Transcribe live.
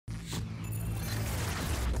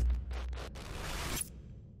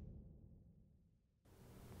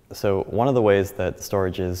So one of the ways that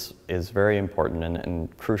storage is very important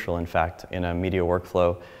and crucial, in fact, in a media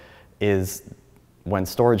workflow is when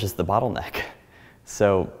storage is the bottleneck.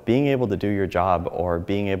 So being able to do your job, or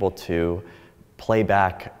being able to play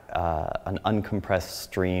back an uncompressed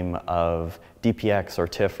stream of DPX or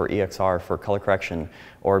TIFF or EXR for color correction,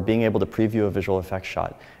 or being able to preview a visual effects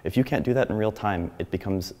shot, if you can't do that in real time, it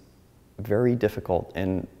becomes very difficult,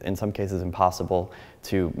 and in some cases impossible,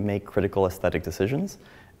 to make critical aesthetic decisions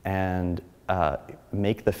and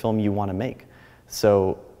make the film you want to make.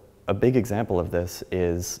 So a big example of this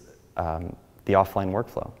is the offline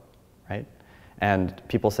workflow, right? And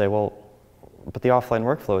people say, well, but the offline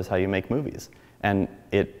workflow is how you make movies. And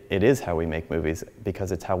it is how we make movies,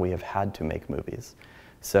 because it's how we have had to make movies.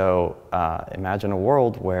 So imagine a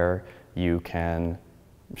world where you can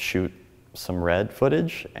shoot some red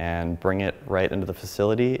footage and bring it right into the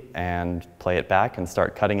facility and play it back and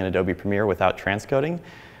start cutting in Adobe Premiere without transcoding.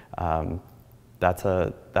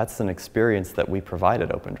 That's an experience that we provide at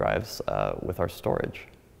OpenDrives with our storage.